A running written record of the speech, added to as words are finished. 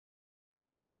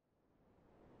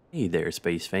Hey there,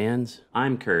 space fans.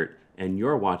 I'm Kurt, and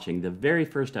you're watching the very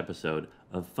first episode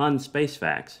of Fun Space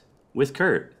Facts with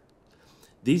Kurt.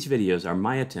 These videos are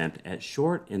my attempt at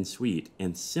short and sweet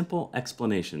and simple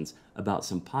explanations about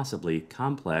some possibly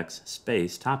complex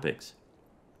space topics.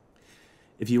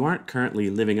 If you aren't currently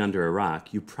living under a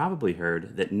rock, you probably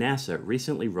heard that NASA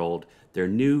recently rolled their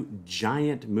new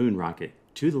giant moon rocket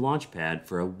to the launch pad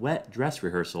for a wet dress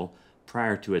rehearsal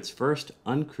prior to its first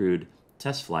uncrewed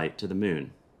test flight to the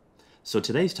moon. So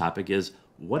today's topic is,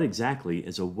 what exactly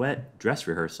is a wet dress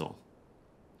rehearsal?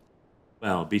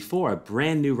 Well, before a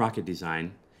brand new rocket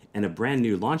design, and a brand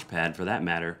new launch pad for that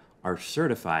matter, are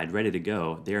certified, ready to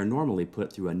go, they are normally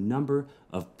put through a number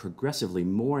of progressively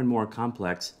more and more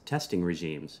complex testing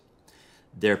regimes.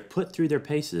 They're put through their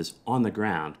paces on the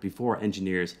ground before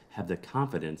engineers have the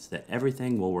confidence that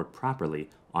everything will work properly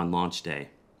on launch day.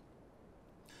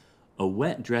 A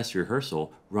wet dress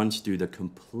rehearsal runs through the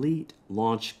complete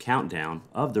launch countdown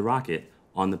of the rocket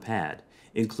on the pad,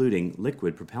 including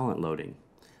liquid propellant loading.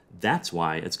 That's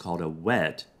why it's called a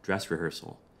wet dress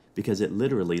rehearsal, because it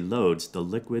literally loads the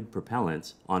liquid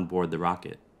propellants on board the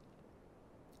rocket.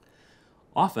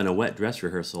 Often a wet dress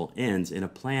rehearsal ends in a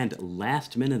planned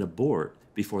last-minute abort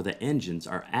before the engines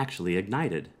are actually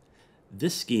ignited.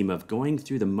 This scheme of going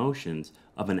through the motions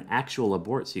of an actual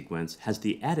abort sequence has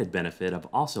the added benefit of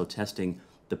also testing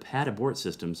the pad abort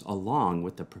systems along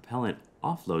with the propellant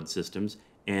offload systems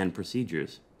and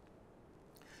procedures.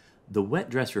 The wet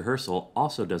dress rehearsal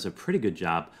also does a pretty good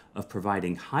job of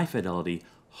providing high-fidelity,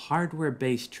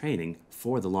 hardware-based training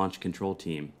for the launch control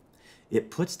team.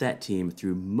 It puts that team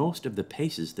through most of the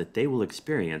paces that they will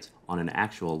experience on an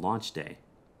actual launch day.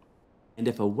 And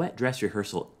if a wet dress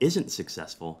rehearsal isn't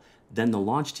successful, then the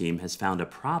launch team has found a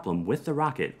problem with the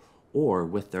rocket or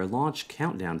with their launch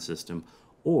countdown system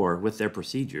or with their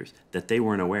procedures that they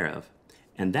weren't aware of.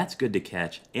 And that's good to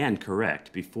catch and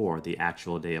correct before the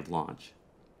actual day of launch.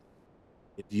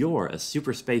 If you're a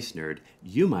super space nerd,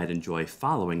 you might enjoy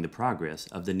following the progress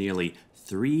of the nearly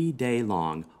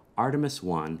 3-day-long Artemis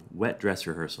 1 wet dress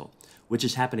rehearsal, which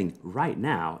is happening right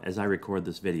now as I record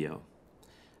this video.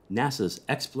 NASA's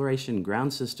Exploration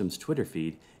Ground Systems Twitter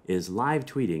feed is live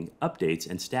tweeting updates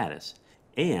and status,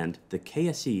 and the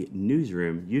KSC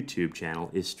Newsroom YouTube channel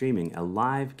is streaming a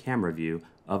live camera view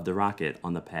of the rocket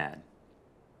on the pad.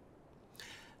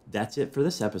 That's it for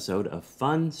this episode of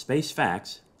Fun Space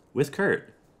Facts with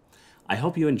Kurt. I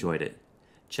hope you enjoyed it.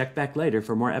 Check back later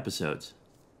for more episodes.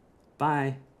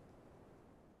 Bye.